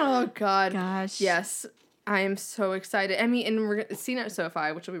 Oh, God. Gosh. Yes. I am so excited. I mean, and we're seeing it at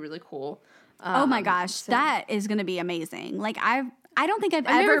SoFi, which will be really cool. Oh my gosh, so- that is going to be amazing. Like, I don't think I've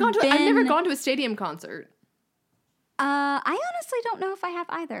I've ever never gone to a stadium concert. I honestly don't know if I have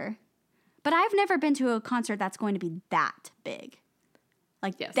either. But I've never been to a concert that's going to be that big.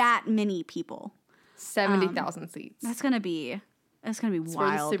 Like, Yes. that many people. 70,000 seats. That's going to be That's where the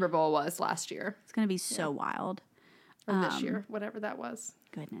wild. Super Bowl was last year. It's going to be so wild. Or this year, whatever that was.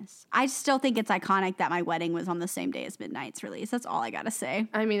 Goodness. I still think it's iconic that my wedding was on the same day as Midnight's release. That's all I got to say.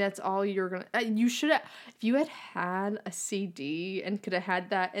 I mean, that's all you're going to... You should have... If you had a CD and could have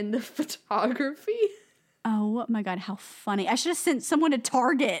had that in the photography... Oh my God, how funny. I should have sent someone to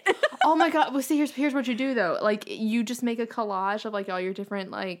Target. Oh my God. Well, see, here's what you do, though. Like, you just make a collage of, like, all your different,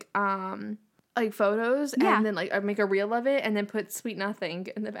 like photos. Yeah. And then, like, make a reel of it and then put Sweet Nothing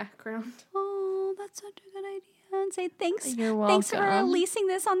in the background. Oh, that's such a good idea. And say thanks. You're Thanks for welcome. releasing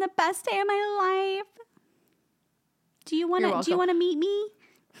this on the best day of my life. Do you want You're to welcome. meet me?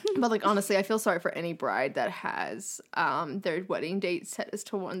 But, like, honestly, I feel sorry for any bride that has their wedding date set as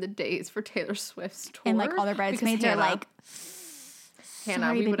to one of the days for Taylor Swift's tour. And like all their bridesmaids are like, Hannah,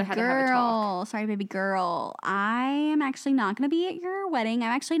 sorry, we would baby have had to have a talk. girl. Sorry, baby girl. I am actually not going to be at your wedding.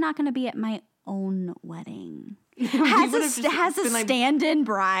 I'm actually not going to be at my own wedding. Has a stand-in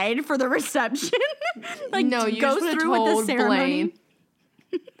bride for the reception. Like, no, you goes just through with the told ceremony. Blaine.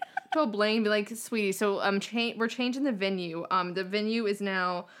 Told Blaine, be like, sweetie, so we're changing the venue. The venue is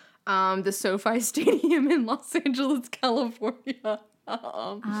now the SoFi Stadium in Los Angeles, California.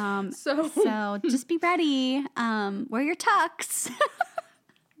 So just be ready. Wear your tux.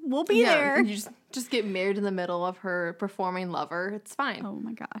 We'll be there. You just get married in the middle of her performing Lover. It's fine. Oh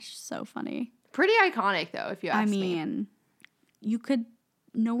my gosh, so funny. Pretty iconic, though, if you ask me. I mean,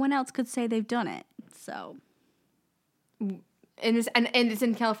 no one else could say they've done it. So, And it's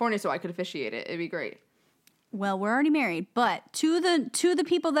in California, so I could officiate it. It'd be great. well, we're already married, but to the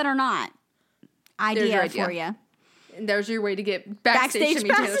people that are not, idea for you. And there's your way to get backstage to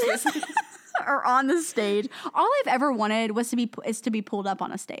meet Taylor passes. Swift. Or on the stage. All I've ever wanted was to be pulled up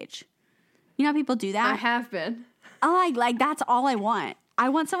on a stage. You know how people do that? I have been. Oh, like that's all I want. I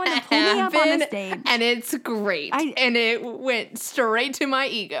want someone to pull me up on the stage. And it's great. And it went straight to my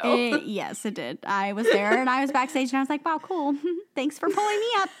ego. Yes, it did. I was there and I was backstage and I was like, wow, cool. Thanks for pulling me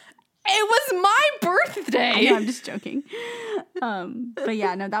up. It was my birthday. I know, I'm just joking. But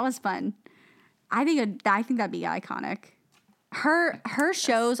yeah, no, that was fun. I think that'd be iconic. Her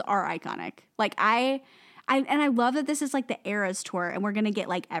shows are iconic. Like I love that this is like the Eras tour and we're gonna get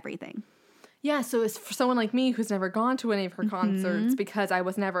like everything. Yeah, so it's for someone like me who's never gone to any of her concerts because I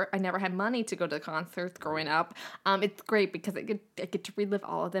never had money to go to concerts growing up. It's great because I get to relive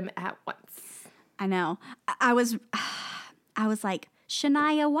all of them at once. I know. I was like,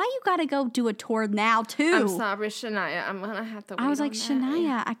 Shania, why you gotta go do a tour now too? I'm sorry, Shania. I'm gonna have to wait I was like, on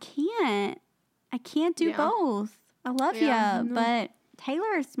that. Shania, I can't do both. I love you, but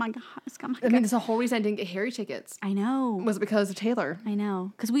Taylor is my God. I mean, there's a whole reason I didn't get Harry tickets. I know. Was because of Taylor. I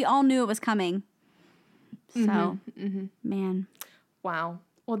know. Because we all knew it was coming. So, man. Wow.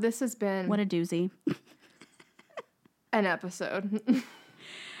 Well, this has been... What a doozy. an episode.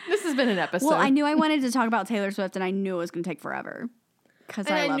 This has been an episode. Well, I knew I wanted to talk about Taylor Swift, and I knew it was going to take forever. Because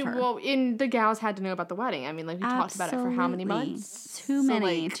I love her. Well, the gals had to know about the wedding. I mean, like, we talked about it for how many months? Too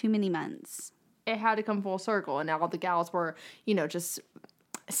many months. It had to come full circle, and now all the gals were, just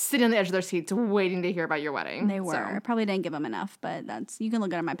sitting on the edge of their seats waiting to hear about your wedding. They were. I probably didn't give them enough, but you can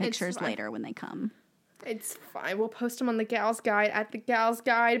look at my pictures later when they come. It's fine. We'll post them on the Gals Guide at the Gals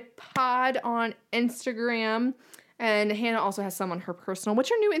Guide Pod on Instagram. And Hannah also has some on her personal.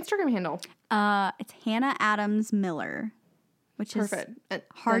 What's your new Instagram handle? It's Hannah Adams Miller, which is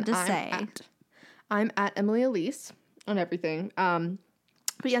hard to say. I'm at Emily Elise on everything.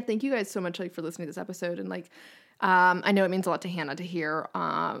 But yeah, thank you guys so much for listening to this episode. And I know it means a lot to Hannah to hear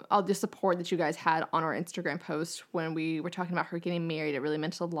all the support that you guys had on our Instagram post when we were talking about her getting married. It really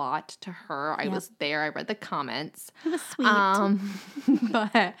meant a lot to her. I was there. I read the comments. It was sweet.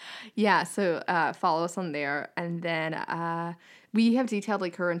 But yeah, so follow us on there. And then we have detailed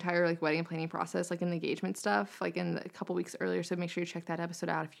her entire wedding planning process, and engagement stuff, in a couple weeks earlier. So make sure you check that episode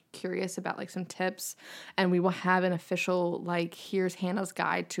out if you're curious about some tips. And we will have an official here's Hannah's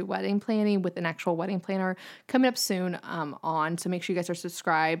guide to wedding planning with an actual wedding planner coming up soon on. So make sure you guys are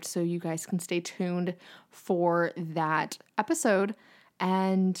subscribed so you guys can stay tuned for that episode.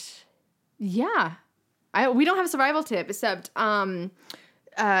 And yeah, we don't have a survival tip except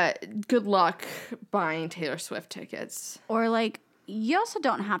good luck buying Taylor Swift tickets. Or you also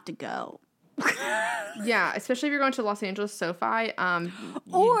don't have to go. Yeah, especially if you're going to Los Angeles SoFi.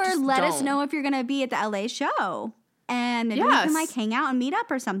 Or let us know if you're going to be at the LA show. And maybe we can hang out and meet up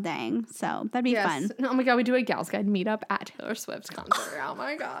or something. So that'd be fun. Oh my God, we do a Gals Guide meetup at Taylor Swift's concert. Oh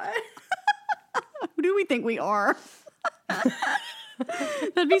my God. Who do we think we are?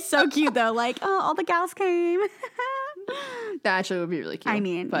 That'd be so cute though. All the gals came. That actually would be really cute. I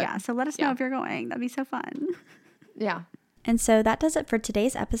mean, so let us know if you're going. That'd be so fun. Yeah. And so that does it for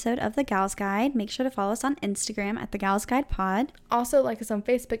today's episode of The Gals Guide. Make sure to follow us on Instagram at The Gals Guide Pod. Also like us on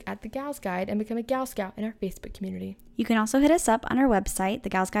Facebook at The Gals Guide and become a Gal Scout in our Facebook community. You can also hit us up on our website,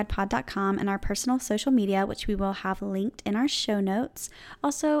 thegalsguidepod.com, and our personal social media, which we will have linked in our show notes.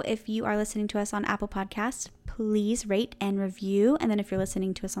 Also, if you are listening to us on Apple Podcasts, please rate and review. And then if you're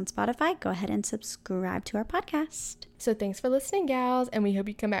listening to us on Spotify, go ahead and subscribe to our podcast. So thanks for listening, gals, and we hope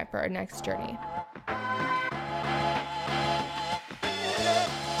you come back for our next journey.